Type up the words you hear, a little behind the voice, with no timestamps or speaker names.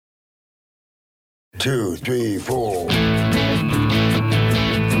2, 3, 4.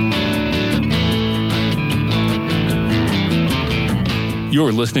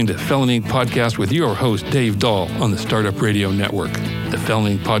 You're listening to Felony Podcast with your host, Dave Dahl, on the Startup Radio Network. The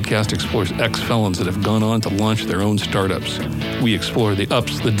Felony Podcast explores ex-felons that have gone on to launch their own startups. We explore the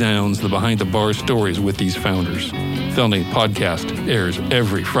ups, the downs, the behind-the-bar stories with these founders. Felony Podcast airs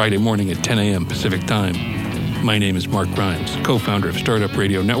every Friday morning at 10 a.m. Pacific Time. My name is Mark Grimes, co-founder of Startup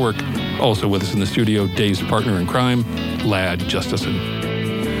Radio Network. Also with us in the studio, Dave's partner in crime, Ladd Justison.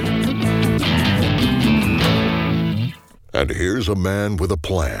 And here's a man with a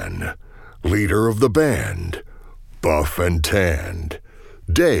plan. Leader of the band. Buff and tanned.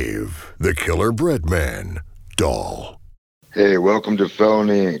 Dave, the Killer Bread Man, Dahl. Hey, welcome to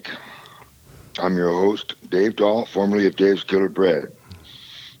Felony Inc. I'm your host, Dave Dahl, formerly of Dave's Killer Bread.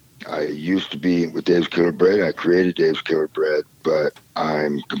 I used to be with Dave's Killer Bread. I created Dave's Killer Bread, but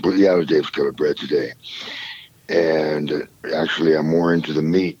I'm completely out of Dave's Killer Bread today. And actually, I'm more into the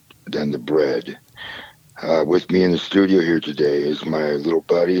meat than the bread. With me in the studio here today is my little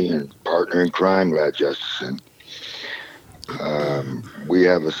buddy and partner in crime, Ladd Justison. We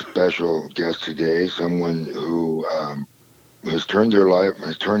have a special guest today, someone who has turned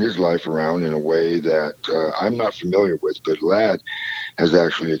his life around in a way that I'm not familiar with, but Ladd has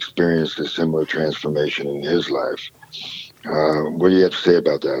actually experienced a similar transformation in his life. What do you have to say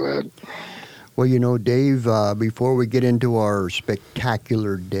about that, Ladd? Well, you know, Dave, before we get into our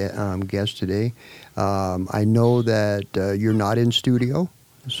spectacular guest today, I know that you're not in studio,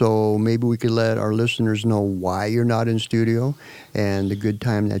 so maybe we could let our listeners know why you're not in studio and the good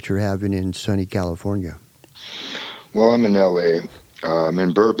time that you're having in sunny California. Well, I'm in L.A. I'm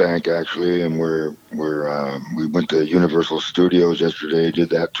in Burbank, actually, and we went to Universal Studios yesterday, did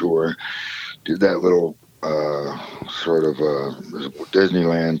that tour, did that little sort of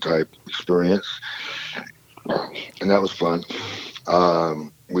Disneyland type experience, and that was fun.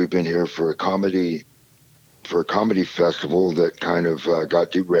 We've been here for a comedy festival that kind of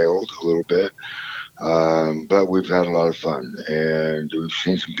got derailed a little bit, but we've had a lot of fun, and we've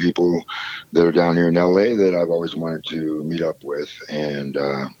seen some people that are down here in LA that I've always wanted to meet up with, and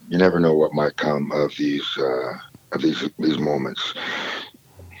you never know what might come of these moments.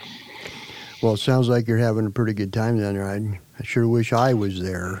 Well, it sounds like you're having a pretty good time down there. I sure wish I was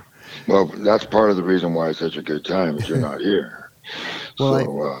there. Well, that's part of the reason why it's such a good time is you're not here.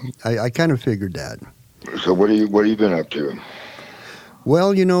 Well, so, I kind of figured that. So what have you been up to?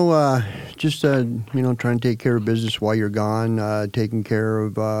 Well, just trying to take care of business while you're gone, taking care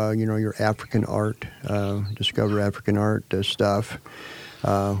of your African art, discover African art stuff.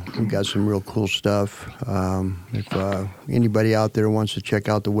 We've got some real cool stuff. If anybody out there wants to check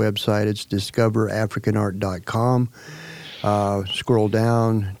out the website, it's discoverafricanart.com. Scroll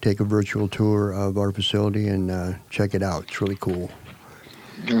down, take a virtual tour of our facility, and check it out. It's really cool.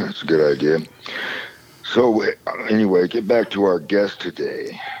 Yeah, that's a good idea. So anyway, get back to our guest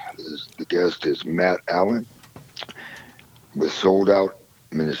today. The guest is Matt Allen with Souled Out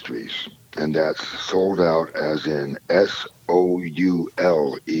Ministries, and that's sold out as in SOULED,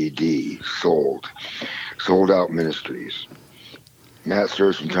 Souled Out Ministries. Matt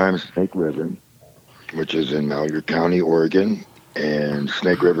served some time in Snake River, which is in Malheur County, Oregon, and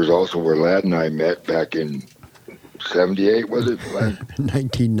Snake River is also where Ladd and I met back in 78, was it?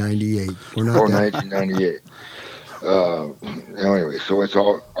 1998. 1998. Anyway, so it's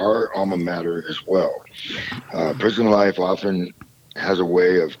all our alma mater as well. Prison life often has a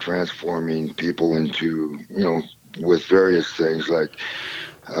way of transforming people into, with various things. Like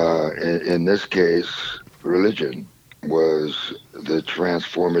in this case, religion was the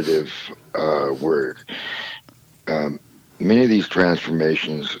transformative word. Many of these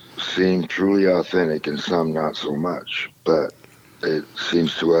transformations seem truly authentic and some not so much, but it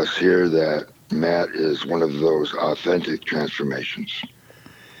seems to us here that Matt is one of those authentic transformations.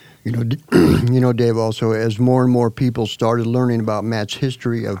 Dave, also, as more and more people started learning about Matt's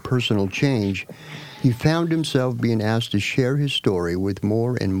history of personal change, he found himself being asked to share his story with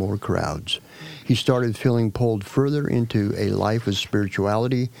more and more crowds. He started feeling pulled further into a life of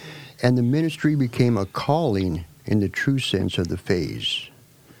spirituality, and the ministry became a calling in the true sense of the phrase.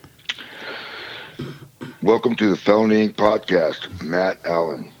 Welcome to the Felony Inc. podcast, Matt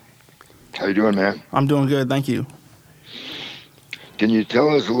Allen. How you doing, man? I'm doing good, thank you. Can you tell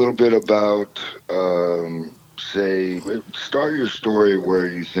us a little bit about, start your story where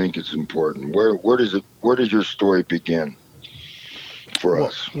you think it's important? Where does your story begin for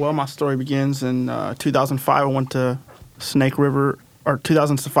us? Well, my story begins in 2005. I went to Snake River, or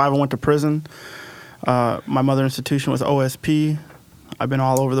 2005. I went to prison. My mother institution was OSP. I've been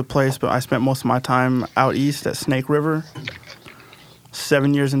all over the place, but I spent most of my time out east at Snake River.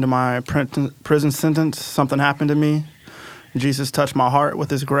 7 years into my prison sentence, something happened to me. Jesus touched my heart with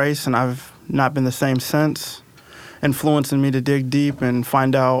his grace, and I've not been the same since, influencing me to dig deep and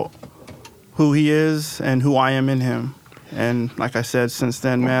find out who he is and who I am in him. And like I said, since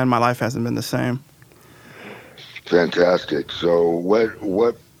then, man, my life hasn't been the same. Fantastic. So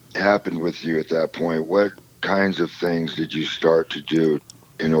what happened with you at that point? What kinds of things did you start to do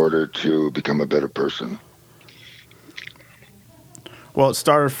in order to become a better person? Well, it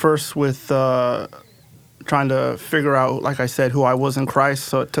started first with trying to figure out, like I said, who I was in Christ.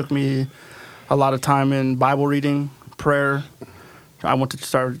 So it took me a lot of time in Bible reading, prayer. I went to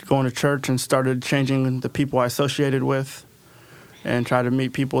start going to church and started changing the people I associated with and try to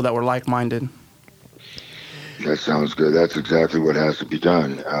meet people that were like-minded. That sounds good. That's exactly what has to be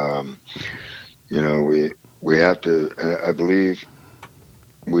done. We have to, I believe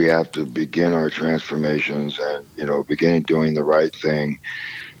we have to begin our transformations and, begin doing the right thing,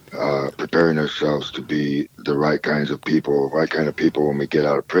 preparing ourselves to be the right kind of people when we get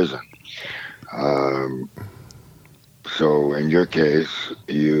out of prison. So in your case,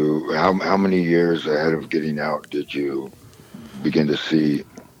 how many years ahead of getting out did you begin to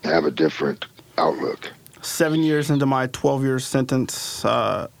have a different outlook? 7 years into my 12-year sentence,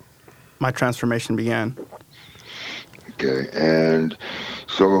 my transformation began. Okay, and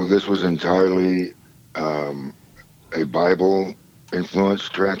so this was entirely a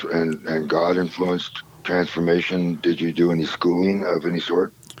Bible-influenced and God-influenced transformation. Did you do any schooling of any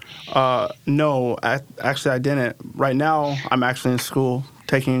sort? No, actually I didn't. Right now, I'm actually in school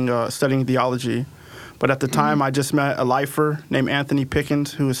studying theology. But at the time, I just met a lifer named Anthony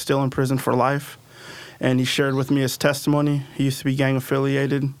Pickens, who is still in prison for life. And he shared with me his testimony. He used to be gang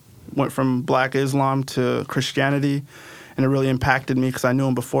affiliated, went from black Islam to Christianity, and it really impacted me because I knew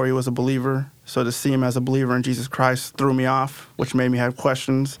him before he was a believer. So to see him as a believer in Jesus Christ threw me off, which made me have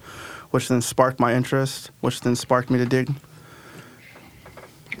questions, which then sparked my interest, which then sparked me to dig.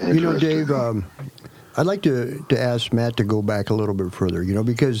 Dave, I'd like to ask Matt to go back a little bit further,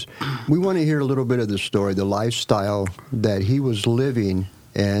 because we want to hear a little bit of the story, the lifestyle that he was living,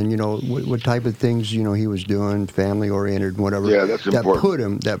 and what type of things he was doing, family oriented, whatever. Yeah, that's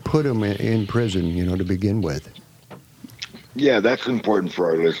important. That put him in prison, to begin with. Yeah, that's important for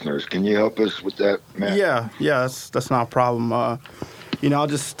our listeners. Can you help us with that, Matt? Yeah, that's not a problem. I'll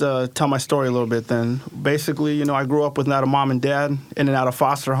just tell my story a little bit then. Basically, I grew up without a mom and dad, in and out of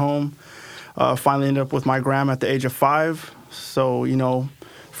foster home. Finally ended up with my grandma at the age of 5. So,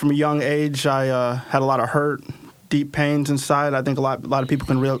 from a young age, I had a lot of hurt, deep pains inside. I think a lot of people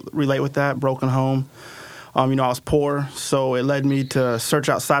can relate with that, broken home. I was poor, so it led me to search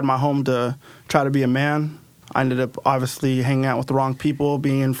outside my home to try to be a man. I ended up obviously hanging out with the wrong people,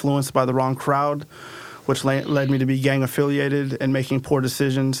 being influenced by the wrong crowd, which led me to be gang affiliated and making poor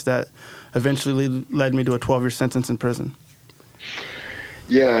decisions that eventually led me to a 12-year sentence in prison.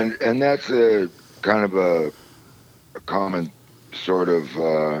 Yeah, and that's a kind of a common sort of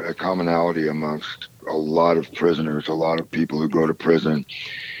a commonality amongst a lot of prisoners, a lot of people who go to prison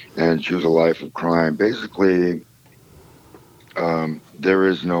and choose a life of crime. Basically,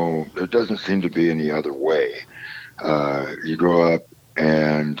 there doesn't seem to be any other way. You grow up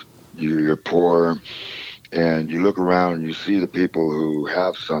and you're poor, and you look around and you see the people who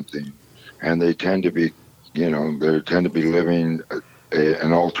have something, and they tend to be, living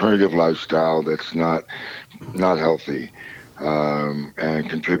an alternative lifestyle that's not healthy, and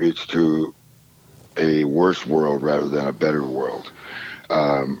contributes to a worse world rather than a better world.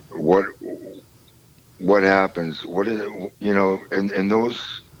 What happens? What is it? In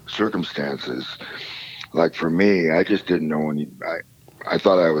those circumstances? Like for me, I just didn't know I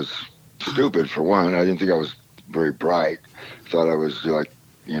thought I was stupid, for one. I didn't think I was very bright. I thought I was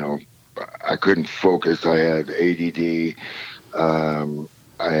I couldn't focus. I had ADD.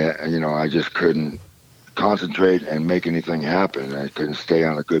 I just couldn't concentrate and make anything happen. I couldn't stay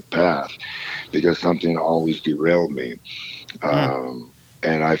on a good path because something always derailed me.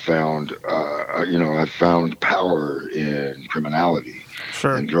 And I found, I found power in criminality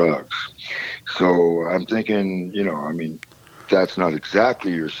and drugs. So I'm thinking, that's not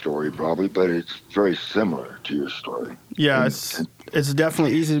exactly your story probably, but it's very similar to your story. Yeah, it's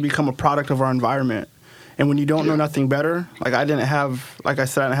definitely easy to become a product of our environment. And when you don't know nothing better, like I didn't have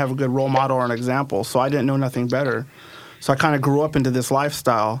a good role model or an example, so I didn't know nothing better. So I kind of grew up into this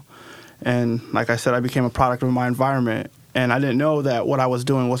lifestyle. And like I said, I became a product of my environment. And I didn't know that what I was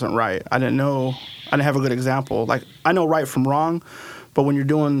doing wasn't right. I didn't have a good example. Like, I know right from wrong, but when you're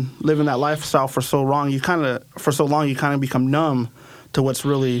living that lifestyle for so long, you kind of become numb to what's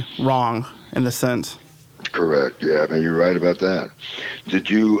really wrong in the sense. Correct. Yeah, I mean, you're right about that. Did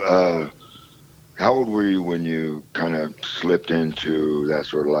you? How old were you when you kind of slipped into that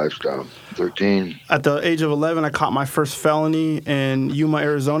sort of lifestyle? 13? At the age of 11, I caught my first felony in Yuma,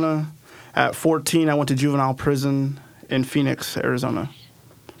 Arizona. At 14, I went to juvenile prison in Phoenix, Arizona.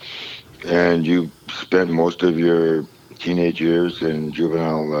 And you spent most of your teenage years in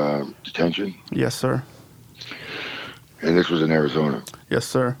juvenile detention? Yes, sir. And this was in Arizona? Yes,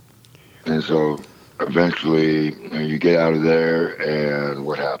 sir. And so eventually you get out of there, and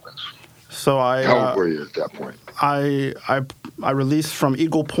what happens? So How old were you at that point? I released from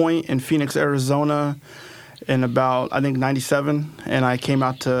Eagle Point in Phoenix, Arizona in about, I think, 97, and I came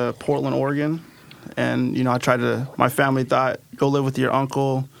out to Portland, Oregon. And, you know, my family thought, go live with your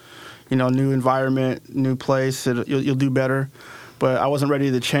uncle, you know, new environment, new place, you'll do better. But I wasn't ready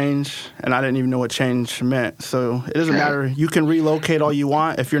to change, and I didn't even know what change meant. So it doesn't matter. You can relocate all you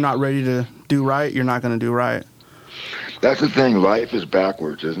want. If you're not ready to do right, you're not going to do right. That's the thing. Life is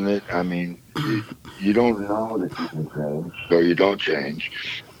backwards, isn't it? I mean, you don't know that you can change, so you don't change.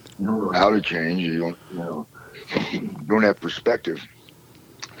 You don't know how to change. You don't have perspective.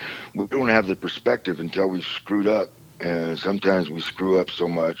 We don't have the perspective until we've screwed up, and sometimes we screw up so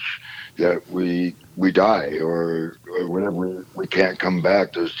much that we die or whatever. We can't come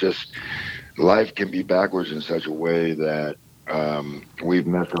back. There's just, life can be backwards in such a way that we've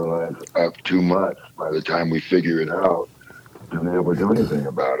messed our lives up too much by the time we figure it out to be able to do anything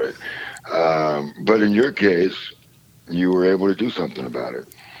about it. But in your case, you were able to do something about it.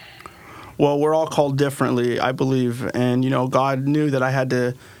 Well, we're all called differently, I believe. And, you know, God knew that I had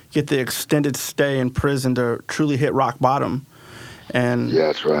to get the extended stay in prison to truly hit rock bottom. And yeah,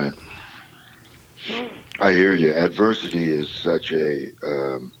 that's right. I hear you. Adversity is such a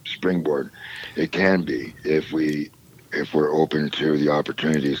springboard. It can be if we're open to the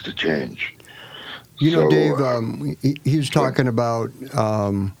opportunities to change. You know, Dave, he was talking about,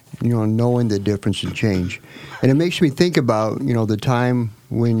 knowing the difference in change. And it makes me think about, the time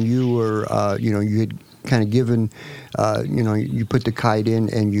when you were, you had kind of given, you put the kite in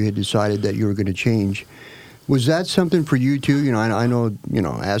and you had decided that you were going to change. Was that something for you too? I know,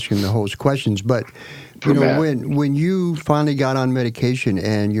 asking the host questions, but, when you finally got on medication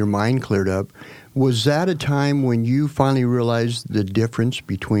and your mind cleared up, was that a time when you finally realized the difference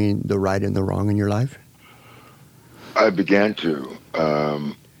between the right and the wrong in your life? I began to.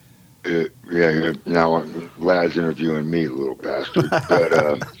 Now Lad's interviewing me, little bastard.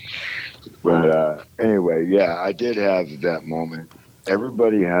 But anyway, yeah, I did have that moment.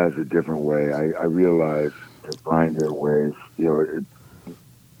 Everybody has a different way. I realize to find their ways.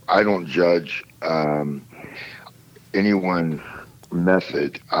 I don't judge anyone's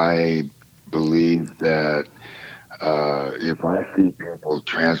method. I believe that if I see people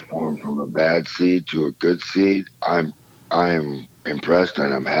transform from a bad seed to a good seed, I am impressed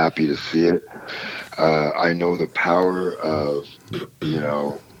and I'm happy to see it. I know the power of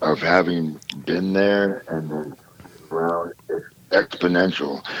having been there and then around. It's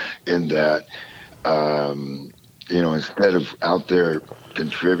exponential in that instead of out there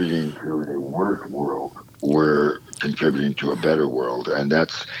contributing to a worse world, we're contributing to a better world, and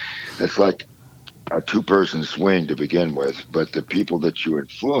that's like a two-person swing to begin with, but the people that you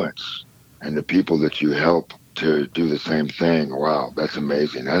influence and the people that you help to do the same thing, wow, that's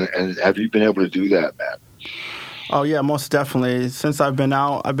amazing. And have you been able to do that, Matt? Oh, yeah, most definitely. Since I've been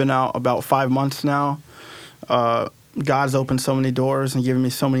out about 5 months now. God's opened so many doors and given me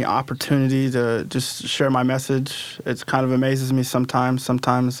so many opportunities to just share my message. It kind of amazes me sometimes.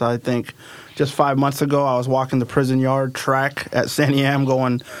 Sometimes I think just 5 months ago, I was walking the prison yard track at Santiam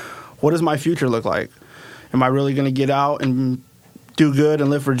going, what does my future look like? Am I really going to get out and do good and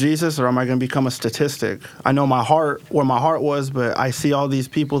live for Jesus, or am I going to become a statistic? I know where my heart was, but I see all these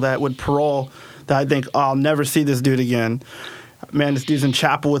people that would parole that I think, I'll never see this dude again. Man, this dude's in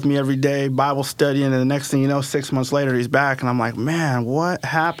chapel with me every day, Bible studying, and the next thing you know, 6 months later, he's back. And I'm like, man, what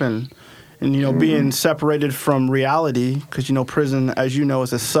happened? And, being separated from reality, because, prison, as you know,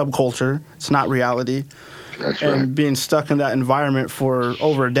 is a subculture. It's not reality. That's right. And being stuck in that environment for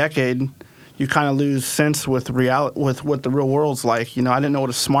over a decade, you kind of lose sense with what the real world's like. I didn't know what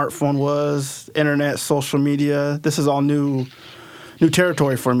a smartphone was, internet, social media. This is all new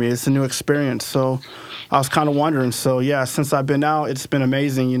territory for me. It's a new experience. So I was kind of wondering. So, yeah, since I've been out, it's been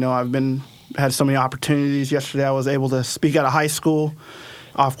amazing. I've had so many opportunities. Yesterday I was able to speak at a high school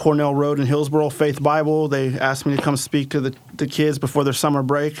off Cornell Road in Hillsboro, Faith Bible. They asked me to come speak to the kids before their summer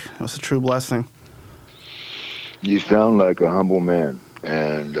break. It was a true blessing. You sound like a humble man,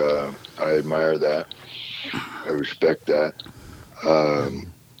 and I admire that. I respect that.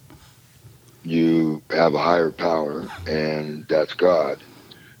 You have a higher power, and that's God.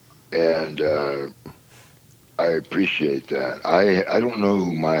 And I appreciate that. I don't know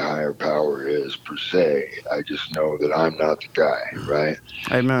who my higher power is per se. I just know that I'm not the guy, right?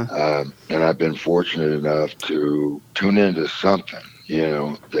 Amen. And I've been fortunate enough to tune into something,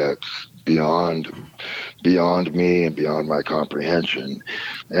 that's beyond me and beyond my comprehension.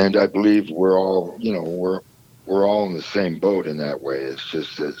 And I believe we're all, we're all in the same boat in that way. It's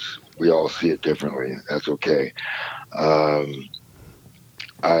just that we all see it differently. That's okay.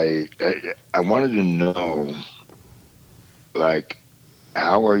 I wanted to know, like,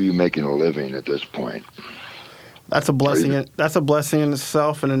 how are you making a living at this point? That's a blessing. That's a blessing in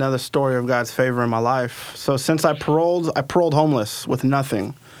itself, and another story of God's favor in my life. So since I paroled homeless with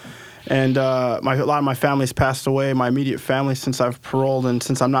nothing, and a lot of my family's passed away. My immediate family since I've paroled, and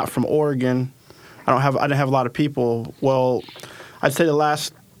since I'm not from Oregon, I didn't have a lot of people. Well, I'd say the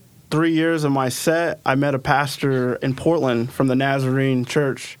last 3 years of my set, I met a pastor in Portland from the Nazarene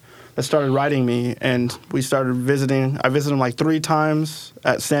Church that started writing me, and we started visiting. I visited him like 3 times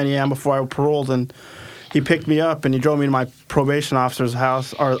at Sandy Am before I paroled, and he picked me up and he drove me to my probation officer's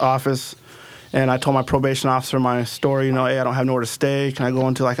house or office, and I told my probation officer my story. Hey, I don't have nowhere to stay. Can I go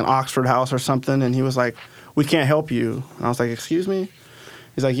into like an Oxford house or something? And he was like, "We can't help you." And I was like, "Excuse me?"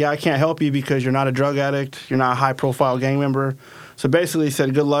 He's like, "Yeah, I can't help you because you're not a drug addict. You're not a high-profile gang member." So basically, he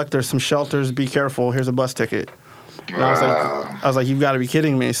said, "Good luck. There's some shelters. Be careful. Here's a bus ticket." And I was like, "You've got to be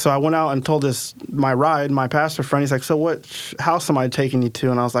kidding me." So I went out and told my pastor friend. He's like, "So what house am I taking you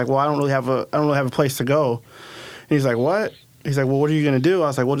to?" And I was like, "Well, I don't really have a place to go." And he's like, "What?" He's like, "Well, what are you going to do?" I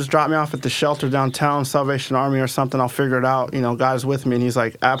was like, "Well, just drop me off at the shelter downtown, Salvation Army or something. I'll figure it out. God is with me." And he's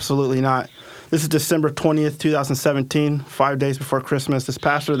like, "Absolutely not." This is December 20th, 2017, 5 days before Christmas. This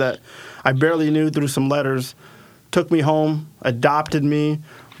pastor that I barely knew through some letters took me home, adopted me,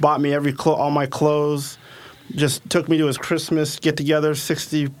 bought me all my clothes, just took me to his Christmas get-together.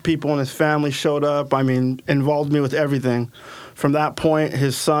 60 people in his family showed up. Involved me with everything. From that point,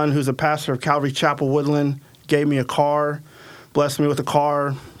 his son, who's a pastor of Calvary Chapel Woodland, gave me a car, blessed me with a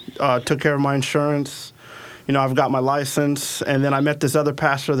car, took care of my insurance. I've got my license. And then I met this other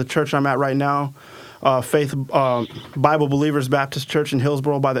pastor of the church I'm at right now, Bible Believers Baptist Church in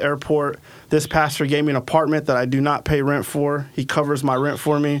Hillsboro by the airport. This pastor gave me an apartment that I do not pay rent for. He covers my rent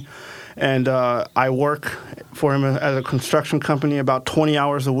for me. And I work for him at a construction company about 20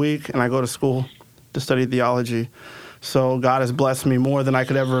 hours a week, and I go to school to study theology. So God has blessed me more than I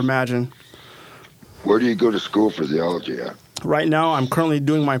could ever imagine. Where do you go to school for theology at? Right now, I'm currently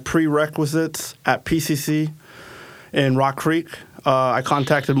doing my prerequisites at PCC in Rock Creek. I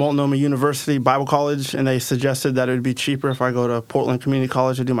contacted Multnomah University Bible College, and they suggested that it would be cheaper if I go to Portland Community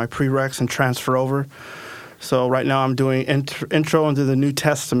College to do my prereqs and transfer over. So right now I'm doing intro into the New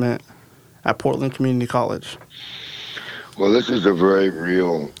Testament at Portland Community College. Well, this is a very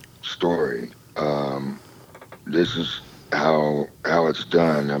real story. This is how it's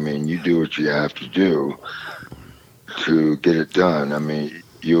done. You do what you have to do to get it done.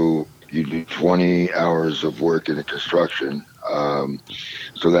 You do 20 hours of work in the construction.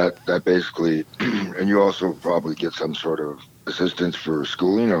 So that basically, and you also probably get some sort of assistance for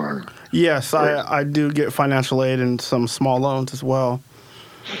schooling, or? Yes, I do get financial aid and some small loans as well.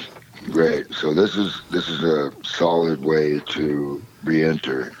 Great. So this is a solid way to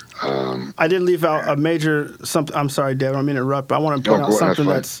re-enter. I did leave out a major something. I'm sorry, Dave. I don't mean to interrupt, but I want to point out something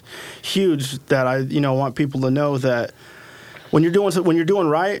that's huge that I want people to know, that when you're doing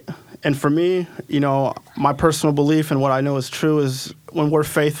right. And for me, my personal belief and what I know is true is when we're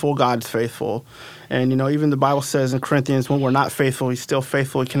faithful, God's faithful. And, even the Bible says in Corinthians, when we're not faithful, he's still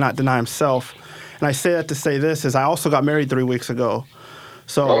faithful. He cannot deny himself. And I say that to say this, is I also got married 3 weeks ago.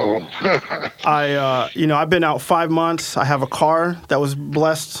 So I've been out 5 months. I have a car that was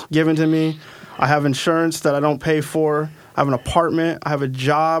blessed, given to me. I have insurance that I don't pay for. I have an apartment. I have a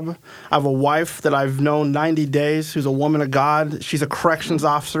job. I have a wife that I've known 90 days who's a woman of God. She's a corrections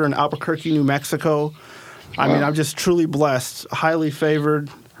officer in Albuquerque, New Mexico. I'm just truly blessed, highly favored.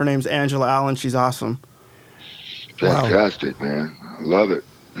 Her name's Angela Allen. She's awesome. Fantastic, man. I love it.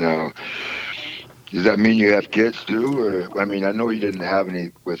 Now, does that mean you have kids too? Or I know you didn't have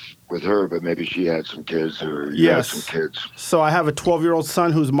any with her, but maybe she had some kids, or you had some kids. So I have a 12-year-old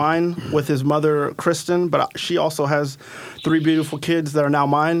son who's mine with his mother, Kristen, but she also has 3 beautiful kids that are now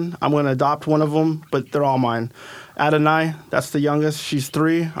mine. I'm going to adopt one of them, but they're all mine. Adonai, that's the youngest. She's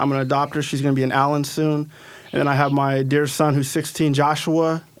 3. I'm going to adopt her. She's going to be an Allen soon. And then I have my dear son who's 16,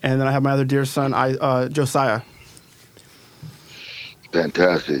 Joshua, and then I have my other dear son, Josiah.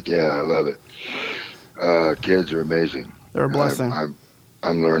 Fantastic. Yeah, I love it. Kids are amazing. They're a blessing.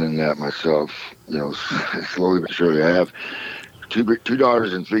 I'm learning that myself, slowly but surely. I have two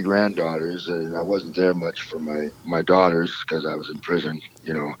daughters and 3 granddaughters, and I wasn't there much for my daughters because I was in prison,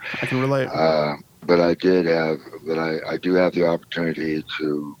 I can relate. But I do have the opportunity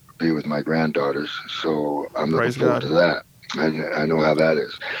to be with my granddaughters, so I'm looking forward to that. I know how that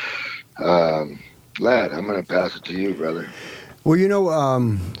is. Lad, I'm going to pass it to you, brother.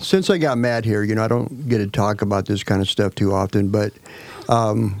 Well, since I got Matt here, I don't get to talk about this kind of stuff too often, but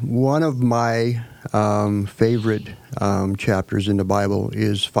one of my favorite chapters in the Bible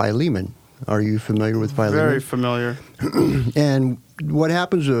is Philemon. Are you familiar with Philemon? Very familiar. And what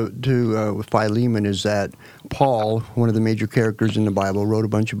happens to Philemon is that Paul, one of the major characters in the Bible, wrote a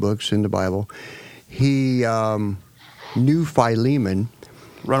bunch of books in the Bible. He knew Philemon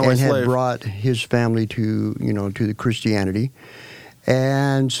and had brought his family to the Christianity.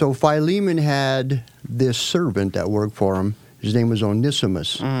 And so Philemon had this servant that worked for him. His name was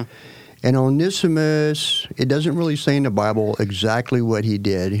Onesimus. Mm. And Onesimus, it doesn't really say in the Bible exactly what he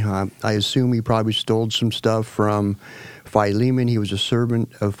did. I assume he probably stole some stuff from Philemon. He was a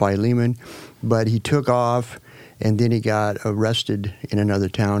servant of Philemon, but he took off, and then he got arrested in another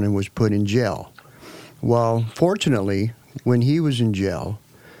town and was put in jail. Well, fortunately, when he was in jail,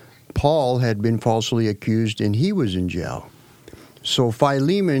 Paul had been falsely accused, and he was in jail. So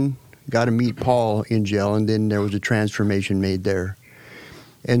Philemon got to meet Paul in jail, and then there was a transformation made there.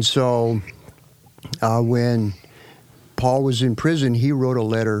 And so when Paul was in prison, he wrote a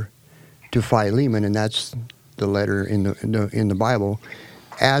letter to Philemon, and that's the letter in the Bible,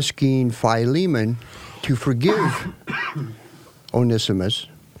 asking Philemon to forgive Onesimus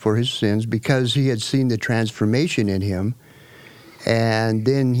for his sins because he had seen the transformation in him. And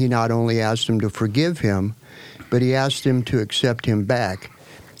then he not only asked him to forgive him, but he asked him to accept him back,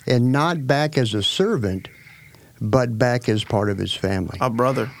 and not back as a servant, but back as part of his family. A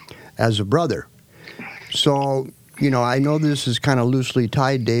brother. As a brother. So, I know this is kind of loosely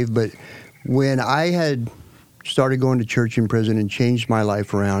tied, Dave, but when I had started going to church in prison and changed my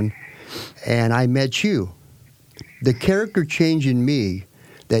life around, and I met you, the character change in me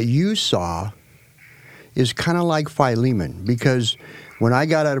that you saw is kind of like Philemon, because when I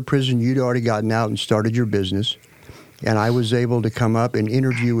got out of prison, you'd already gotten out and started your business, and I was able to come up and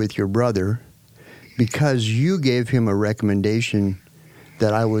interview with your brother because you gave him a recommendation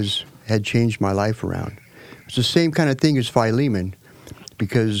that had changed my life around. It's the same kind of thing as Philemon,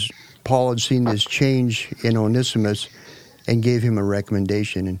 because Paul had seen this change in Onesimus and gave him a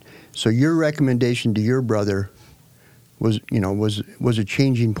recommendation. And so your recommendation to your brother was a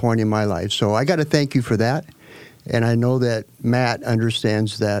changing point in my life. So I got to thank you for that. And I know that Matt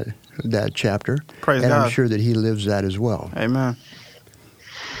understands that chapter. Praise and God. I'm sure that he lives that as well. Amen.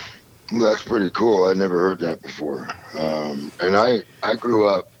 Well, that's pretty cool. I never heard that before. And I grew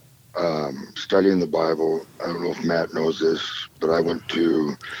up studying the Bible. I don't know if Matt knows this, but I went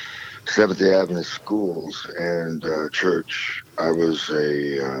to Seventh-day Adventist schools and church. I grew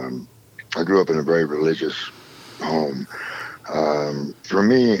up in a very religious home. For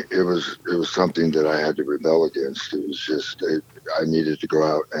me, it was something that I had to rebel against. It was just I needed to go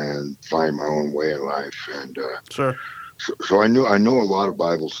out and find my own way in life. And sure. So I know a lot of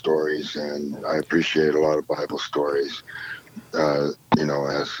Bible stories, and I appreciate a lot of Bible stories, as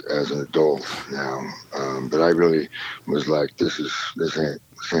an adult now. But I really was like, this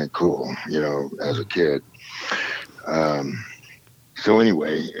ain't cool, as a kid. So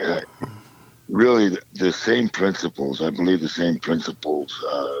anyway, really the same principles. I believe the same principles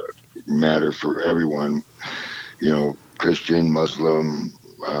matter for everyone, Christian, Muslim,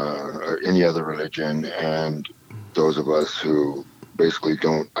 or any other religion, and those of us who basically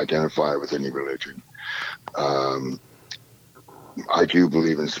don't identify with any religion. I do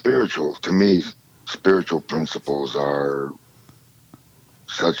believe in to me, spiritual principles are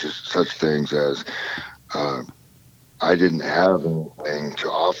such things as I didn't have anything to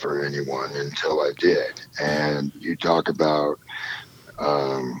offer anyone until I did. And you talk about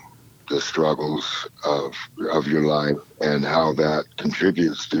the struggles of your life and how that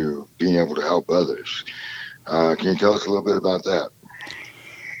contributes to being able to help others. Can you tell us a little bit about that?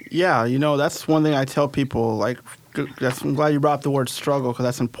 Yeah, that's one thing I tell people. I'm glad you brought up the word struggle because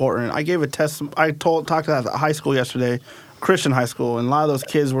that's important. I gave a test. I talked to that at high school yesterday, Christian high school, and a lot of those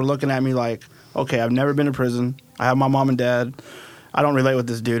kids were looking at me like, okay, I've never been to prison. I have my mom and dad. I don't relate with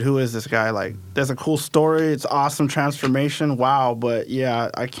this dude. Who is this guy? There's a cool story. It's awesome transformation. Wow, but yeah,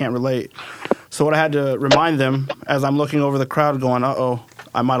 I can't relate. So what I had to remind them as I'm looking over the crowd going, uh-oh,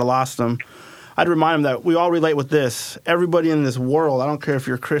 I might have lost them. I'd remind them that we all relate with this. Everybody in this world, I don't care if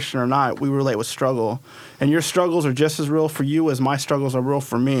you're a Christian or not, we relate with struggle. And your struggles are just as real for you as my struggles are real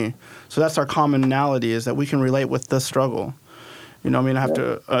for me. So that's our commonality, is that we can relate with the struggle. You know, I mean, I have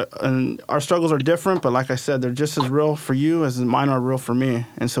to, and our struggles are different, but like I said, they're just as real for you as mine are real for me.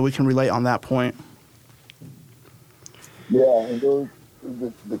 And so we can relate on that point. Yeah, and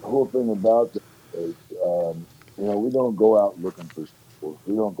the cool thing about this is, you know, we don't go out looking for schools.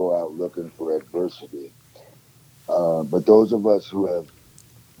 We don't go out looking for adversity. But those of us who have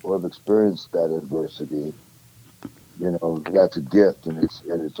experienced that adversity, you know, that's a gift in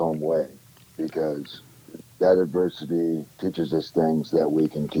its own way, because that adversity teaches us things that we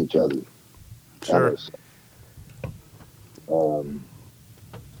can teach others. Sure. I'd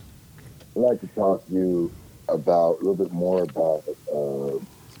like to talk to you about a little bit more about, you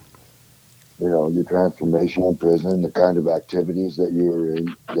know, your transformation in prison, the kind of activities that you were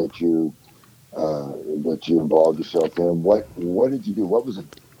in, that you involved yourself in. What did you do? What was a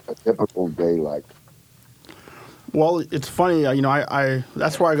typical day like? Well, it's funny, you know, I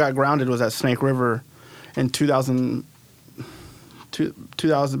that's where I got grounded, was at Snake River in 2000,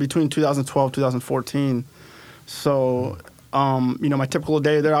 between 2012 2014. So, you know, my typical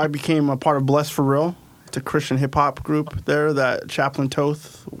day there, I became a part of Blessed for Real. It's a Christian hip hop group there that Chaplain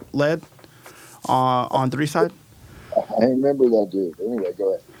Toth led on 3 Side. I remember that dude. Anyway,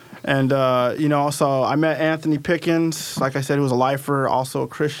 go ahead. And, you know, so I met Anthony Pickens. Like I said, he was a lifer, also a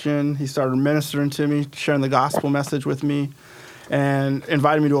Christian. He started ministering to me, sharing the gospel message with me, and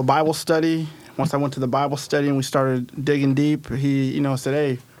invited me to a Bible study. Once I went to the Bible study and we started digging deep, he, you know, said,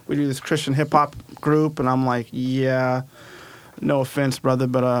 hey, we do this Christian hip-hop group. And I'm like, yeah, no offense, brother,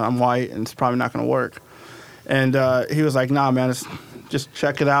 but I'm white and it's probably not going to work. And he was like, nah, man, just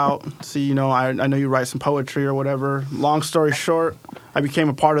check it out. See, you know, I know you write some poetry or whatever. Long story short, I became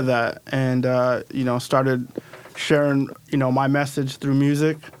a part of that and, you know, started sharing, you know, my message through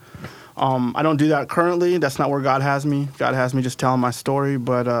music. I don't do that currently. That's not where God has me. God has me just telling my story.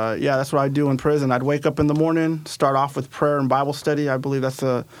 But, yeah, that's what I do in prison. I'd wake up in the morning, start off with prayer and Bible study. I believe that's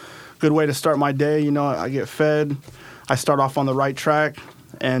a good way to start my day. You know, I get fed. I start off on the right track.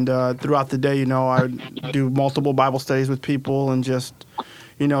 And throughout the day, you know, I do multiple Bible studies with people and just,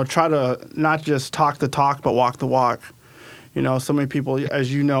 you know, try to not just talk the talk, but walk the walk. You know, so many people,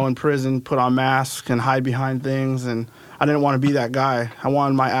 as you know, in prison put on masks and hide behind things. And I didn't want to be that guy. I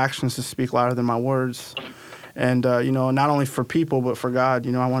wanted my actions to speak louder than my words. And, you know, not only for people, but for God.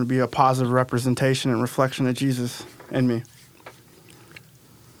 You know, I want to be a positive representation and reflection of Jesus in me.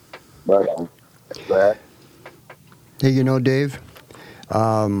 Right. Hey, you know, Dave,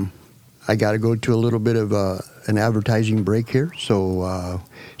 I got to go to a little bit of an advertising break here. So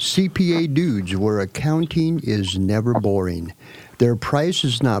CPA Dudes, where accounting is never boring. Their price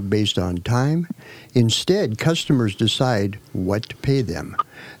is not based on time. Instead, customers decide what to pay them.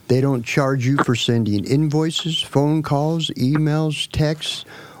 They don't charge you for sending invoices, phone calls, emails, texts,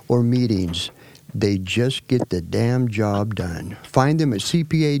 or meetings. They just get the damn job done. Find them at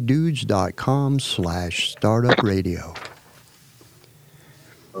cpadudes.com/startupradio.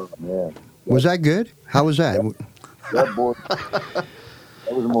 Oh, man. Was that good? How was that? That was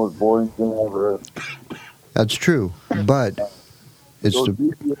the most boring thing I ever heard. That's true, but it's Those the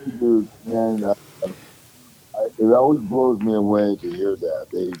DPA dudes, man, it always blows me away to hear that.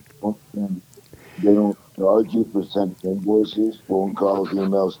 They don't charge you for sending invoices, phone calls,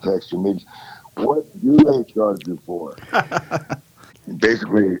 emails, texts, or meetings. What do they charge you for?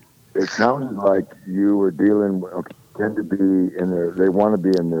 Basically, it sounded like you were dealing with, tend to be they want to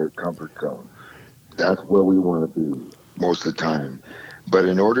be in their comfort zone. That's where we want to be most of the time. But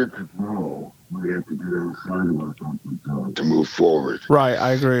in order to grow, we have to get outside of our comfort zone to move forward. Right,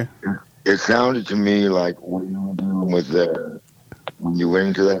 I agree. It sounded to me like what you were dealing with there, when you went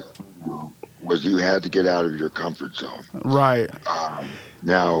into that studio, was you had to get out of your comfort zone. Right.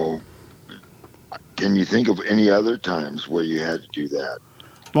 Now, can you think of any other times where you had to do that?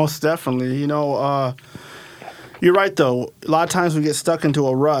 Most definitely. You know, you're right, though. A lot of times we get stuck into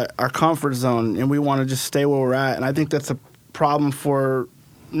a rut, our comfort zone, and we want to just stay where we're at. And I think that's a problem for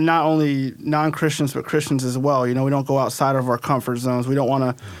not only non-Christians, but Christians as well. You know, we don't go outside of our comfort zones. We don't want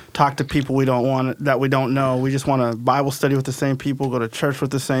to talk to people we don't know. We just want to Bible study with the same people, go to church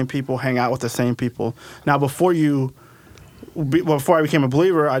with the same people, hang out with the same people. Now, before I became a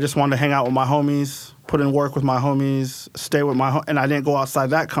believer, I just wanted to hang out with my homies, put in work with my homies, stay with and I didn't go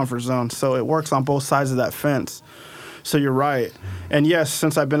outside that comfort zone. So it works on both sides of that fence. So you're right. And yes,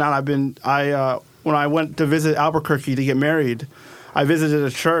 since I've been out, when I went to visit Albuquerque to get married, I visited a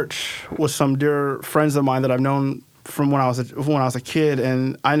church with some dear friends of mine that I've known from when I was a kid,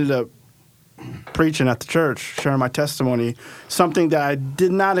 and I ended up preaching at the church, sharing my testimony, something that I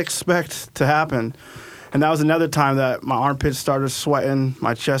did not expect to happen. And that was another time that my armpits started sweating,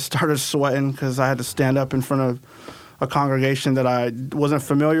 my chest started sweating because I had to stand up in front of a congregation that I wasn't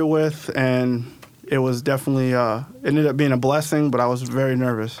familiar with, and it was definitely ended up being a blessing, but I was very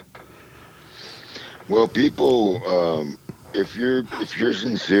nervous. Well, people, if you're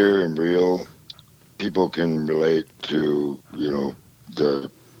sincere and real, people can relate to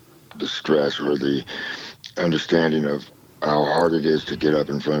the stress or the understanding of how hard it is to get up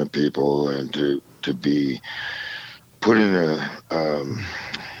in front of people and to be put in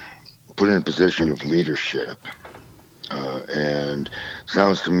a position of leadership. And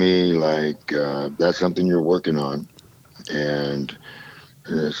sounds to me like that's something you're working on, and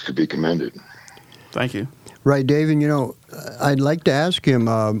it's to be commended. Thank you. Right, Dave, and I'd like to ask him,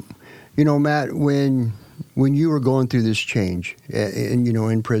 Matt, when you were going through this change,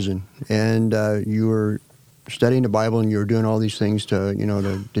 in prison, and you were studying the Bible and you were doing all these things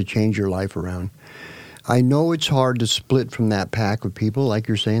to change your life around. I know it's hard to split from that pack of people, like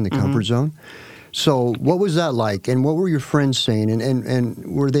you're saying, the comfort zone. So what was that like, and what were your friends saying, and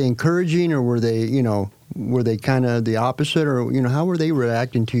were they encouraging, or were they kind of the opposite, or how were they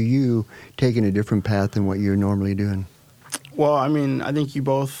reacting to you taking a different path than what you're normally doing? Well, I mean, I think you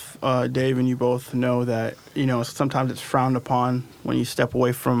both, Dave, and you both know that sometimes it's frowned upon when you step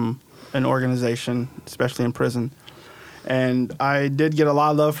away from an organization, especially in prison. And I did get a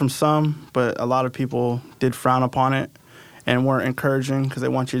lot of love from some, but a lot of people did frown upon it and weren't encouraging because they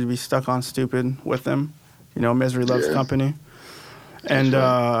want you to be stuck on stupid with them. Misery loves company. And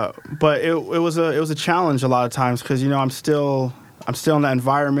but it was a challenge a lot of times because I'm still in that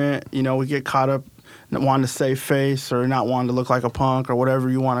environment. We get caught up not wanting to save face or not wanting to look like a punk or whatever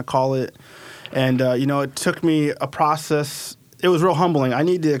you want to call it. And it took me a process. It was real humbling. I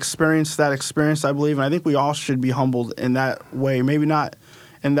need to experience that experience, I believe, and I think we all should be humbled in that way. Maybe not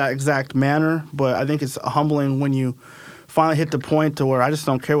in that exact manner, but I think it's humbling when you finally hit the point to where I just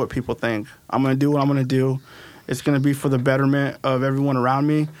don't care what people think. I'm going to do what I'm going to do. It's going to be for the betterment of everyone around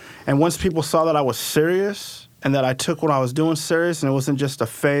me. And once people saw that I was serious and that I took what I was doing serious and it wasn't just a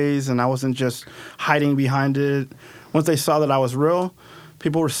phase and I wasn't just hiding behind it, once they saw that I was real,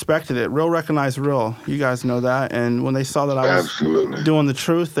 people respected it. Real recognized real. You guys know that. And when they saw that I was doing the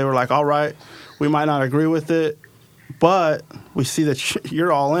truth, they were like, all right, we might not agree with it, but we see that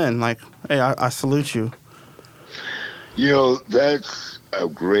you're all in. Like, hey, I salute you. That's a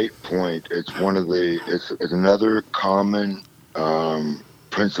great point. It's it's another common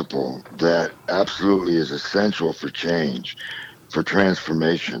principle that absolutely is essential for change, for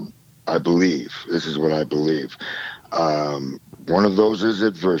transformation. I believe. This is what I believe. One of those is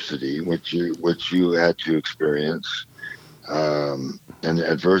adversity, which you had to experience, and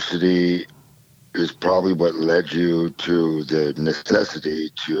adversity is probably what led you to the necessity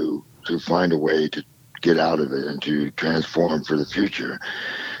to find a way to get out of it and to transform for the future.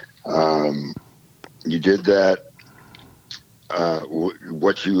 You did that.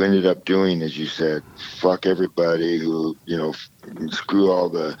 What you ended up doing is you said, fuck everybody who, screw all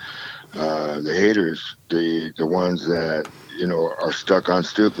the haters, the ones that, are stuck on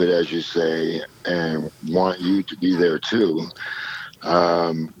stupid, as you say, and want you to be there too.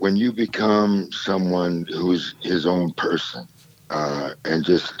 When you become someone who's his own person, and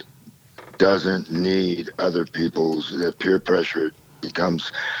just doesn't need other people's, that peer pressure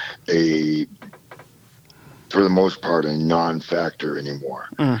becomes for the most part, a non-factor anymore.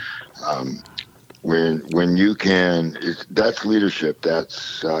 When you can, that's leadership,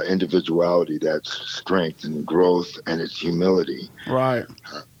 that's individuality, that's strength and growth, and it's humility. Right.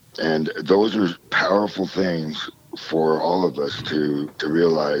 And those are powerful things for all of us to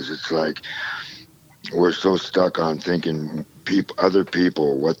realize. It's like we're so stuck on thinking other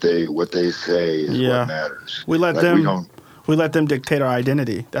people, what they say is what matters. We let them dictate our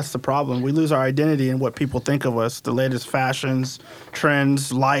identity. That's the problem. We lose our identity in what people think of us, the latest fashions,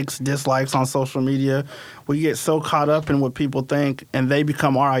 trends, likes, dislikes on social media. We get so caught up in what people think, and they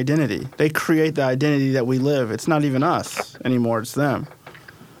become our identity. They create the identity that we live. It's not even us anymore. It's them.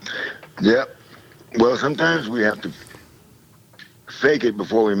 Yep. Well, sometimes we have to fake it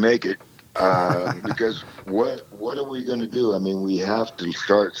before we make it, because what are we going to do? I mean, we have to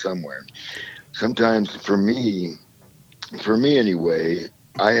start somewhere. Sometimes, for me anyway,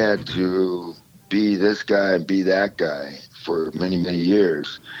 I had to be this guy and be that guy for many, many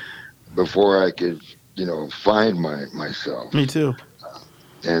years before I could, find myself. Me too.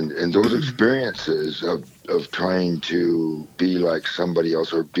 And those experiences of trying to be like somebody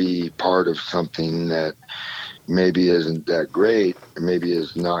else or be part of something that maybe isn't that great, maybe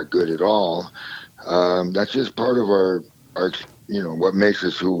is not good at all. That's just part of our what makes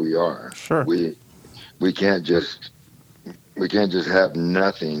us who we are. Sure. We can't just have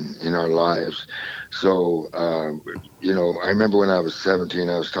nothing in our lives. So, I remember when I was 17,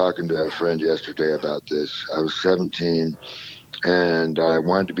 I was talking to a friend yesterday about this. I was 17 and I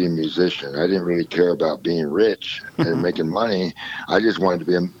wanted to be a musician. I didn't really care about being rich and making money. I just wanted to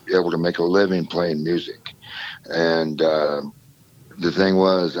be able to make a living playing music. And the thing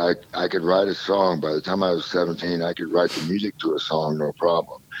was, I could write a song. By the time I was 17, I could write the music to a song, no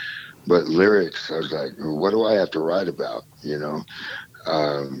problem. But lyrics, I was like, what do I have to write about,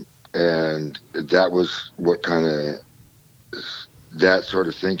 and that was what that sort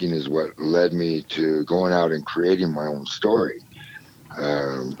of thinking is what led me to going out and creating my own story.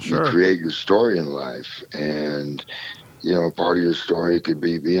 Sure. You create your story in life, and part of your story could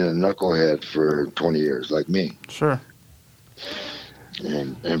be being a knucklehead for 20 years, like me. Sure.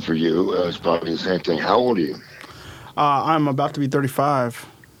 And for you, it's probably the same thing. How old are you? I'm about to be 35.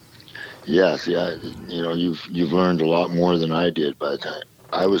 Yes, yeah. You've learned a lot more than I did by the time.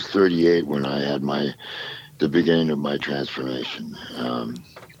 I was 38 when I had the beginning of my transformation.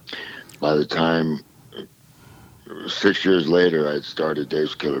 By the time 6 years later, I'd started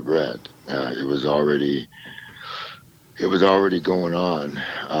Dave's Killer Bread. It was already going on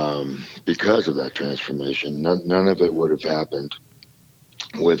because of that transformation. None of it would have happened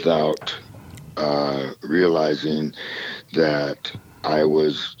without realizing that I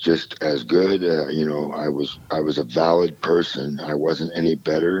was just as good. I was a valid person. I wasn't any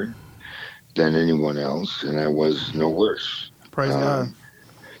better than anyone else, and I was no worse. Praise God.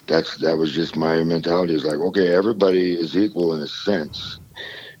 That was just my mentality. It's like, okay, everybody is equal in a sense,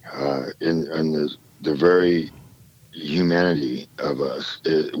 in the very humanity of us.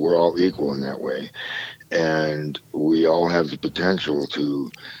 We're all equal in that way, and we all have the potential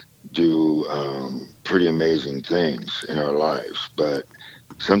to do pretty amazing things in our lives. But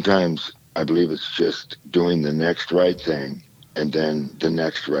sometimes I believe it's just doing the next right thing, and then the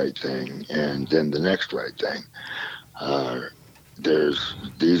next right thing, and then the next right thing.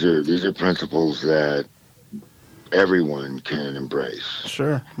 These are principles that everyone can embrace.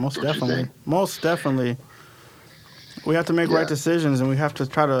 Sure, most definitely. Most definitely. We have to make right decisions, and we have to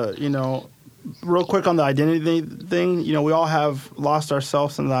try to, real quick on the identity thing, we all have lost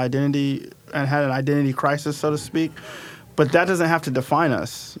ourselves in the identity and had an identity crisis, so to speak. But that doesn't have to define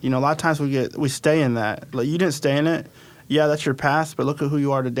us. A lot of times we stay in that. Like, you didn't stay in it. Yeah, that's your past, but look at who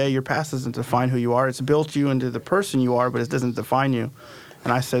you are today. Your past doesn't define who you are. It's built you into the person you are, but it doesn't define you.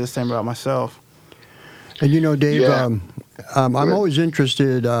 And I say the same about myself. And Dave, I'm always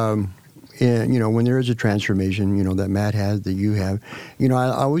interested in, when there is a transformation, that Matt has, that you have. I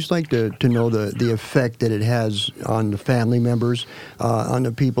always like to know the effect that it has on the family members, on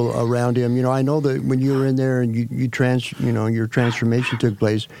the people around him. I know that when you were in there and your transformation took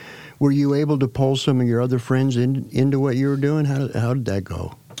place, were you able to pull some of your other friends into what you were doing? How did that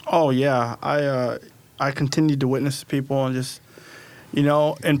go? Oh, yeah. I continued to witness to people and just,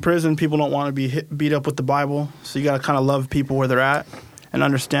 in prison, people don't want to be beat up with the Bible. So you got to kind of love people where they're at and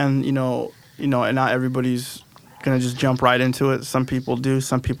understand, and not everybody's going to just jump right into it. Some people do,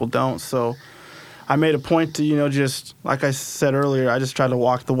 some people don't. So I made a point to, just like I said earlier, I just try to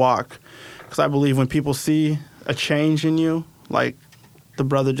walk the walk. Because I believe when people see a change in you, like the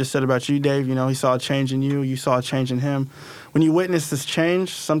brother just said about you, Dave, he saw a change in you, you saw a change in him. When you witness this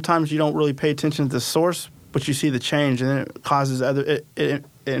change, sometimes you don't really pay attention to the source, but you see the change, and then it causes it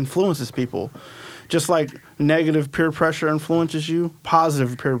influences people. Just like negative peer pressure influences you,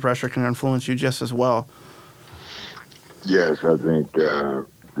 positive peer pressure can influence you just as well. Yes, I think the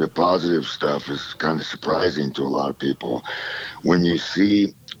positive stuff is kind of surprising to a lot of people. When you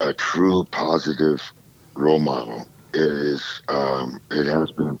see a true positive role model, it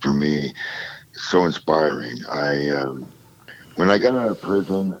has been for me so inspiring. When I got out of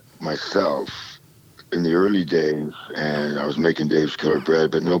prison myself in the early days, and I was making Dave's Killer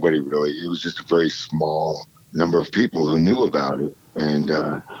Bread, but nobody really, it was just a very small number of people who knew about it. And,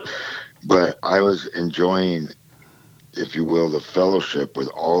 but I was enjoying, if you will, the fellowship with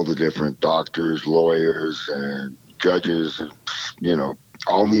all the different doctors, lawyers, and judges,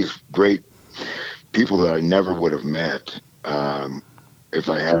 all these great people that I never would have met if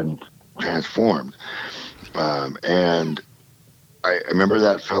I hadn't transformed. And I remember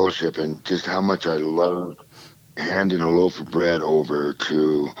that fellowship and just how much I loved handing a loaf of bread over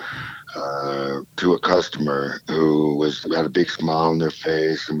to a customer who had a big smile on their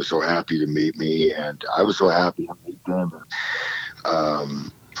face and was so happy to meet me, and I was so happy to meet them.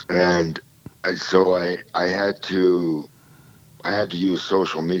 And I had to use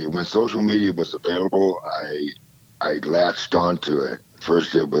social media. When social media was available, I latched onto it.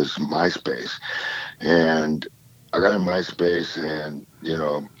 First, it was MySpace, and I got in MySpace, and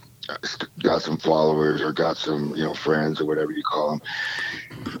got some followers or got some friends or whatever you call them,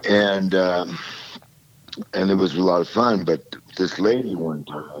 and it was a lot of fun. But this lady one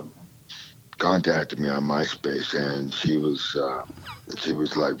time contacted me on MySpace, and she was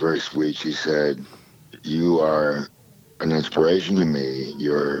like very sweet. She said, "You are an inspiration to me.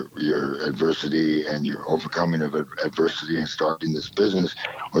 Your adversity and your overcoming of adversity and starting this business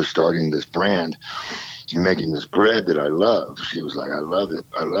or starting this brand and making this bread that I love." She was like, "I love it.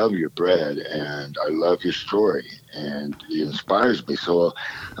 I love your bread, and I love your story, and it inspires me." So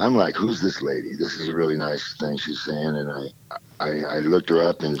I'm like, "Who's this lady? This is a really nice thing she's saying." And I looked her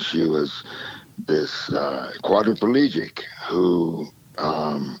up, and she was this quadriplegic who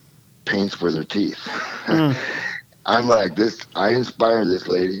paints with her teeth. I'm like, I inspire this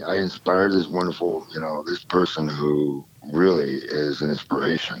lady. I inspire this wonderful, this person who really is an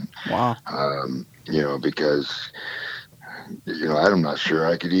inspiration. Wow. Because, I'm not sure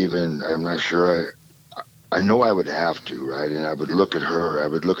I know I would have to, right? And I would look at her. I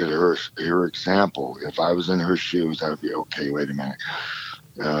would look at her example. If I was in her shoes, I would be, okay, wait a minute.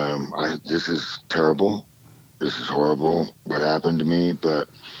 This is terrible. This is horrible what happened to me, but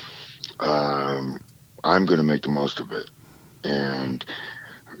I'm going to make the most of it. And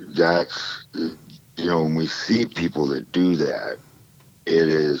that's, when we see people that do that,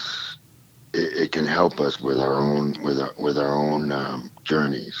 it can help us with our own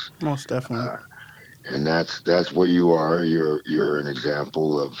journeys. Most definitely. And that's what you are. You're an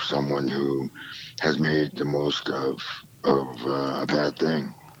example of someone who has made the most of a bad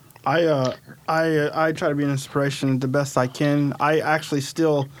thing. I try to be an inspiration the best I can. I actually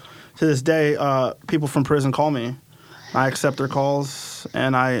still, to this day, people from prison call me. I accept their calls,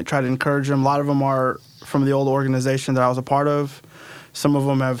 and I try to encourage them. A lot of them are from the old organization that I was a part of. Some of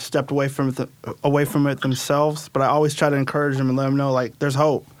them have stepped away from it themselves, but I always try to encourage them and let them know, like, there's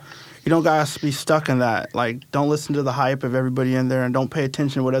hope. You don't guys be stuck in that. Like, don't listen to the hype of everybody in there, and don't pay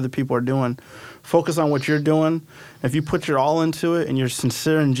attention to what other people are doing. Focus on what you're doing. If you put your all into it and you're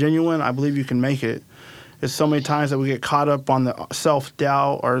sincere and genuine, I believe you can make it. There's so many times that we get caught up on the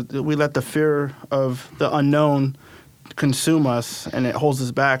self-doubt, or we let the fear of the unknown consume us, and it holds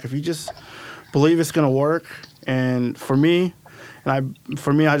us back. If you just believe it's going to work, and for me, I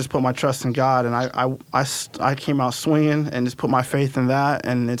just put my trust in God, and I came out swinging and just put my faith in that,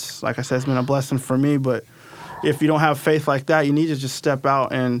 and it's, like I said, it's been a blessing for me. But if you don't have faith like that, you need to just step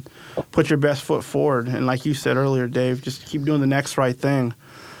out and put your best foot forward. And like you said earlier, Dave, just keep doing the next right thing,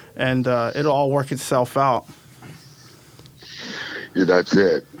 and it'll all work itself out. Yeah, that's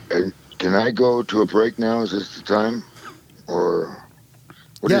it. And can I go to a break now? Is this the time? Or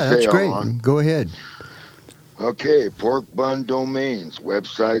what do you say, that's great. Alan? Go ahead. Okay, pork bun domains,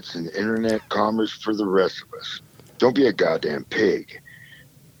 websites, and internet commerce for the rest of us. Don't be a goddamn pig.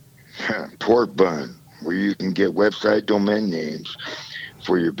 Pork bun, where you can get website domain names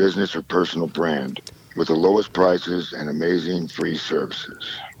for your business or personal brand with the lowest prices and amazing free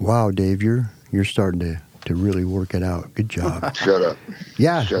services. Wow, Dave, you're starting to really work it out. Good job. Shut up.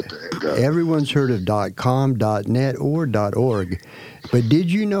 Yeah. Shut the heck up. Everyone's heard of .com, .net, or .org. But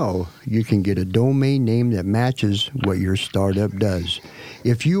did you know you can get a domain name that matches what your startup does?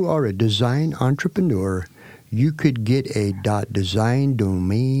 If you are a design entrepreneur, you could get a .design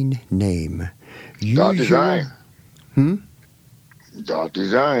domain name. .design.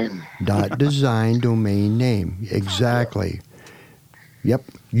 .design. .design domain name. Exactly. Yep.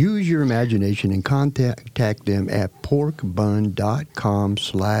 Use your imagination and contact them at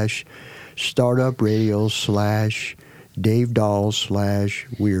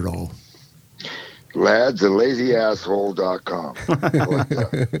porkbun.com/startupradio/DaveDahl/Weird-All. Lads, a lazyasshole.com.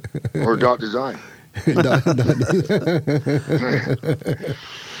 Or .design.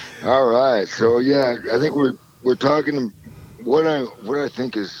 All right. So yeah, I think we're talking. What I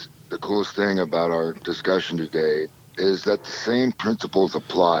think is the coolest thing about our discussion today is that the same principles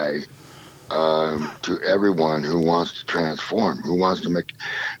apply to everyone who wants to transform,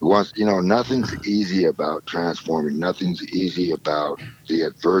 nothing's easy about transforming. Nothing's easy about the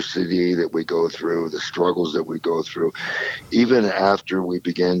adversity that we go through, the struggles that we go through. Even after we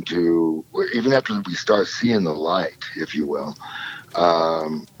start seeing the light, if you will,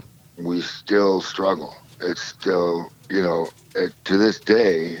 we still struggle. It's still, to this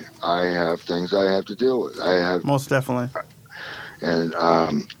day, I have things I have to deal with. Most definitely. And,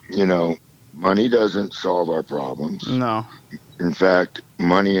 money doesn't solve our problems. No. In fact,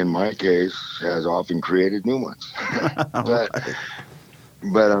 money, in my case, has often created new ones. but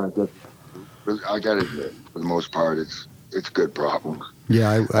I got to admit, for the most part, it's good problems.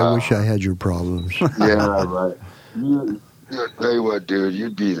 Yeah, I wish I had your problems. Yeah, right. I tell you what, dude,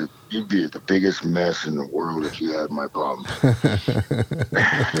 you'd be the biggest mess in the world if you had my problems.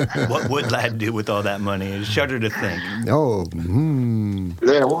 What would Lad do with all that money? It's shudder to think. Oh,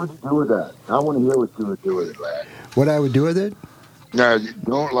 Yeah, what would you do with that? I want to hear what you would do with it, lad. What I would do with it? No,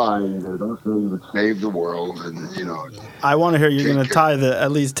 don't lie either. Don't say you would save the world and, you know. I want to hear you're going to tithe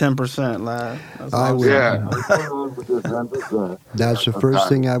at least 10%, lad. I would. Yeah. That's the first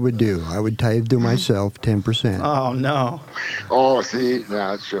thing I would do. I would tithe to myself 10%. Oh, no. Oh, see,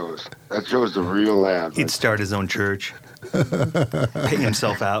 now it shows. That shows the real lad. He'd start his own church, pay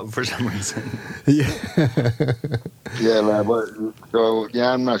himself out for some reason. Yeah. Yeah, lad. But, so,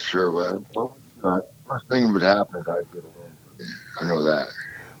 yeah, I'm not sure, but first thing that would happen is I'd get a loan. I know that.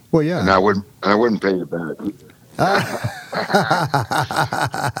 Well, yeah. And I wouldn't pay you back either.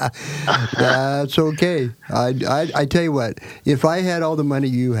 That's okay. I tell you what, if I had all the money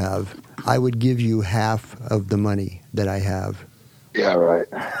you have, I would give you half of the money that I have. Yeah, right.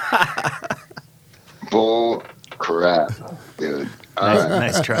 Bull crap, dude.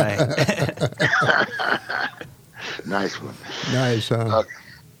 Nice try. Nice one. Nice, huh?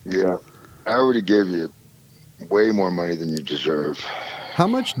 Yeah. I already gave you way more money than you deserve. How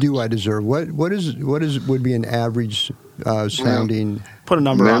much do I deserve? What would be an average sounding? Put a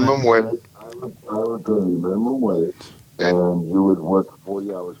number on Minimum it. wage. I would pay you minimum wage, and you would work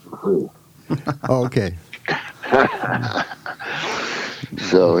 40 hours for free. Oh, okay.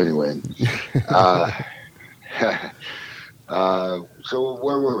 So anyway, so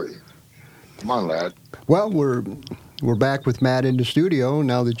where were we? Come on, lad. Well, we're back with Matt in the studio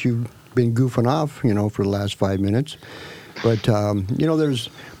now that you've been goofing off, for the last 5 minutes. But there's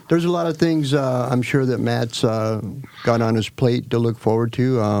a lot of things I'm sure that Matt's got on his plate to look forward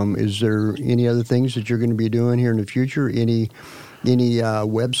to. Is there any other things that you're going to be doing here in the future? Any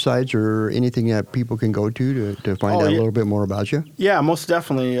websites or anything that people can go to find out a little bit more about you? Yeah, most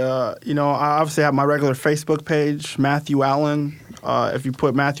definitely. I obviously have my regular Facebook page, Matthew Allen. If you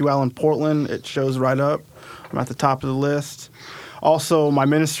put Matthew Allen Portland, it shows right up. I'm at the top of the list. Also, my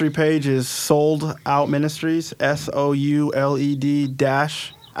ministry page is Souled Out Ministries, SOULED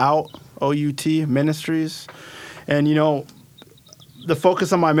 -out OUT Ministries. And, the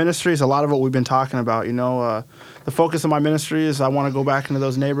focus of my ministry is a lot of what we've been talking about. The focus of my ministry is I want to go back into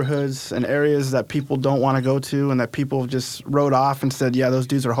those neighborhoods and areas that people don't want to go to and that people just wrote off and said, yeah, those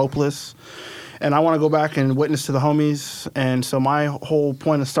dudes are hopeless. And I want to go back and witness to the homies. And so my whole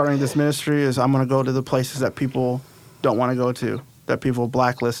point of starting this ministry is I'm going to go to the places that people don't want to go to, that people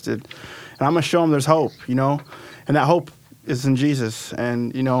blacklisted. And I'm going to show them there's hope, and that hope is in Jesus.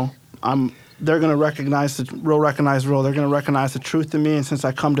 And, they're going to recognize the real. They're going to recognize the truth in me. And since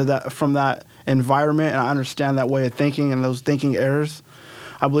I come to that from that environment and I understand that way of thinking and those thinking errors,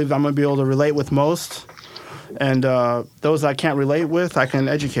 I believe I'm going to be able to relate with most. And those I can't relate with, I can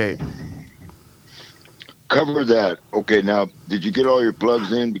educate. Cover that. Okay, now, did you get all your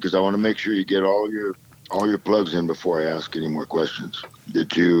plugs in? Because I want to make sure you get all your plugs in before I ask any more questions. Is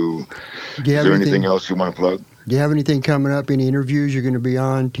there anything else you want to plug? Do you have anything coming up? Any interviews you're going to be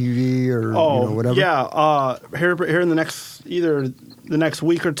on TV or whatever? Yeah. Here in the next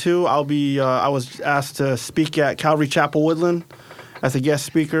week or two, I'll be. I was asked to speak at Calvary Chapel Woodland as a guest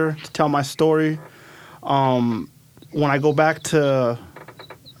speaker to tell my story. When I go back to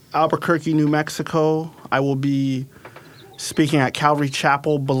Albuquerque, New Mexico, I will be speaking at Calvary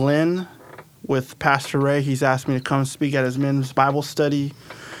Chapel Berlin with Pastor Ray. He's asked me to come speak at his men's Bible study.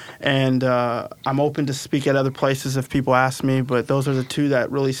 And I'm open to speak at other places if people ask me, but those are the two that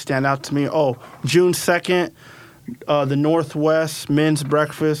really stand out to me. Oh, June 2nd, the Northwest Men's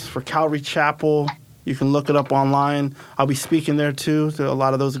Breakfast for Calvary Chapel. You can look it up online. I'll be speaking there too to a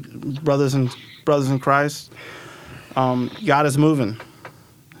lot of those brothers in Christ. God is moving.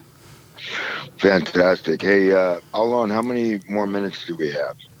 Fantastic. Hey, Alon, how many more minutes do we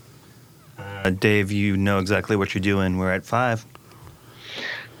have? Dave, you know exactly what you're doing. We're at 5.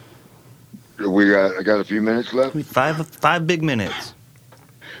 I got a few minutes left? 5 big minutes.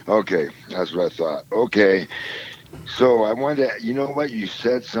 Okay, that's what I thought. Okay, so I wanted to, you know what, you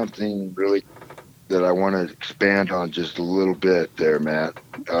said something really that I want to expand on just a little bit there, Matt.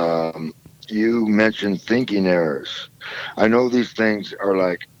 You mentioned thinking errors. I know these things are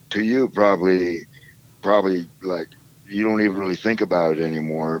like, to you probably like, you don't even really think about it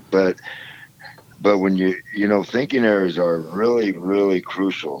anymore, but when thinking errors are really, really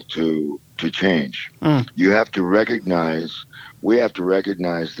crucial to change. You have to recognize we have to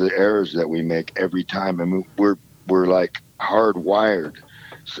recognize the errors that we make every time. I mean, we're like hardwired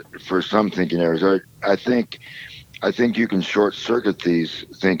for some thinking errors. I think you can short circuit these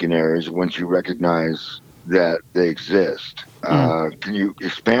thinking errors once you recognize that they exist. Can you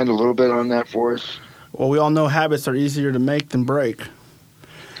expand a little bit on that for us? Well, we all know habits are easier to make than break.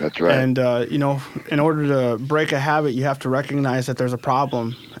 That's right. And, in order to break a habit, you have to recognize that there's a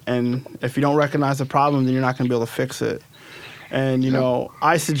problem. And if you don't recognize the problem, then you're not going to be able to fix it. And,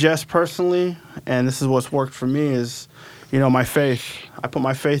 I suggest personally, and this is what's worked for me, is, my faith. I put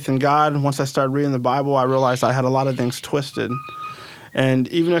my faith in God. Once I started reading the Bible, I realized I had a lot of things twisted. And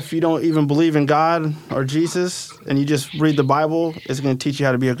even if you don't even believe in God or Jesus, and you just read the Bible, it's going to teach you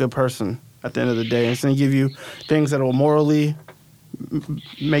how to be a good person at the end of the day. It's going to give you things that will morally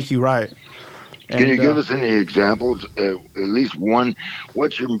make you right. Can you give us any examples? At least one.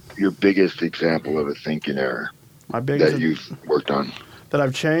 What's your biggest example of a thinking error that you've worked on? That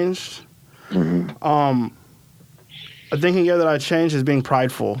I've changed? Mm-hmm. A thinking error that I changed is being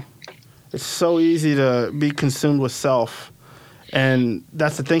prideful. It's so easy to be consumed with self. And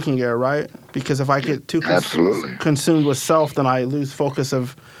that's a thinking error, right? Because if I get too consumed with self, then I lose focus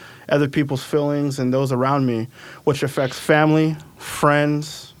of other people's feelings and those around me, which affects family,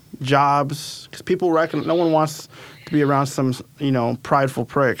 friends, jobs. Because people reckon no one wants to be around some, prideful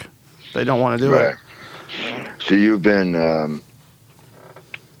prick. They don't want to do it. So you've been,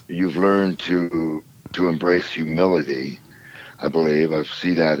 you've learned to embrace humility. I believe I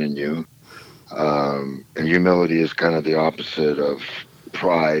see that in you. And humility is kind of the opposite of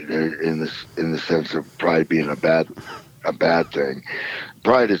pride in the sense of pride being a bad thing.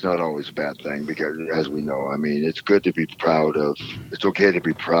 Pride is not always a bad thing because, as we know, I mean, it's good to be proud of. It's okay to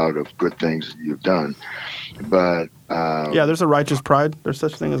be proud of good things that you've done, but there's a righteous pride. There's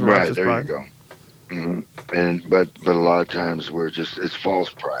such thing as righteous pride. Right, there you go. Mm-hmm. And but a lot of times it's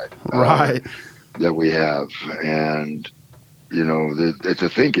false pride, right, that we have, and it's a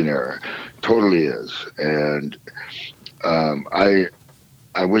thinking error. Totally is. And I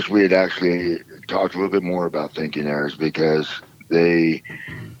wish we had actually talked a little bit more about thinking errors because they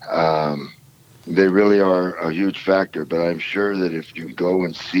really are a huge factor. But I'm sure that if you go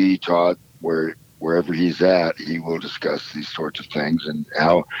and see Todd wherever he's at, he will discuss these sorts of things and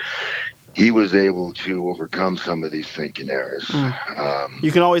how he was able to overcome some of these thinking errors.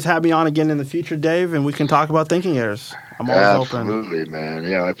 You can always have me on again in the future, Dave, and we can talk about thinking errors. I'm always open. Absolutely, man.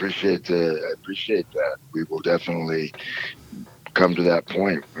 Yeah, I appreciate that. We will definitely come to that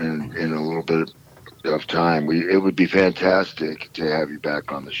point in a little bit of time. It would be fantastic to have you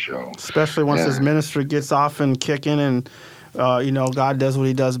back on the show, especially once this ministry gets off and kicking, and God does what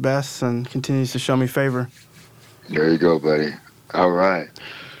He does best and continues to show me favor. There you go, buddy. All right.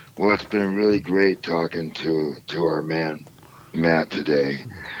 Well, it's been really great talking to our man, Matt, today.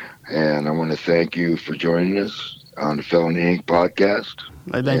 And I want to thank you for joining us on the Felony Inc. podcast.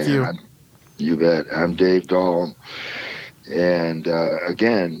 Thank you. You bet. I'm Dave Dahl. And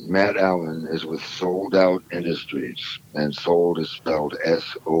again, Matt Allen is with Souled Out Industries. And Souled is spelled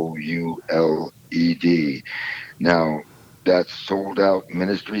SOULED. Now, that's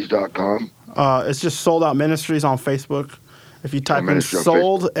SouledOutMinistries.com? It's just Souled Out Ministries on Facebook. If you type in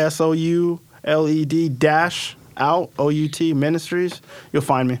Souled, SOULED -out, OUT Ministries, you'll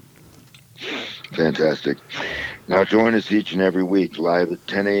find me. Fantastic. Now join us each and every week live at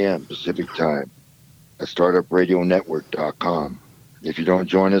 10 a.m. Pacific Time at StartupRadioNetwork.com. If you don't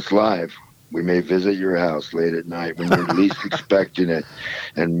join us live, we may visit your house late at night when you're least expecting it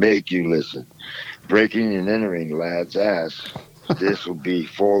and make you listen. Breaking and entering lad's ass. This will be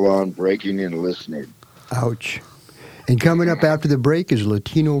full-on breaking and listening. Ouch. And coming up after the break is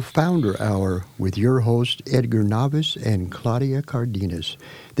Latino Founder Hour with your host, Edgar Navas and Claudia Cardenas.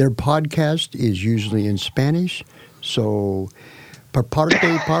 Their podcast is usually in Spanish, so per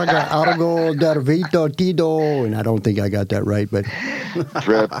parte para algo dervito tido, and I don't think I got that right, but...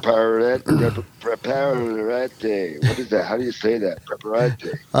 Preparate. What is that? How do you say that? Preparate.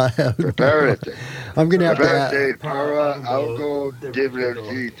 I'm going to have to... Preparate para algo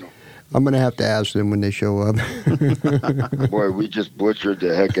divertido. I'm going to have to ask them when they show up. Boy, we just butchered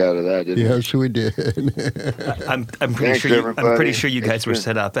the heck out of that, didn't we? Yes, we did. I'm pretty sure you guys were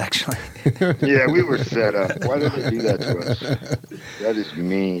set up, actually. Yeah, we were set up. Why did they do that to us? That is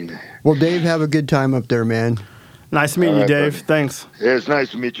mean. Well, Dave, have a good time up there, man. Nice meeting you, Dave. Buddy. Thanks. Yeah, it's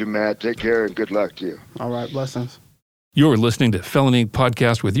nice to meet you, Matt. Take care and good luck to you. All right, blessings. You're listening to Felony Inc.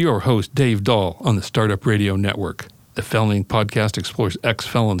 Podcast with your host, Dave Dahl, on the Startup Radio Network. The Felony Inc. Podcast explores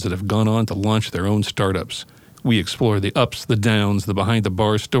ex-felons that have gone on to launch their own startups. We explore the ups, the downs, the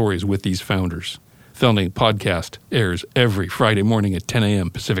behind-the-bar stories with these founders. Felling Podcast airs every Friday morning at 10 a.m.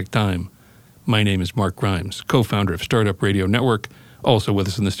 Pacific Time. My name is Mark Grimes, co-founder of Startup Radio Network. Also with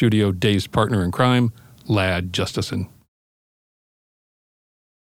us in the studio, Dave's partner in crime, Lad Justison.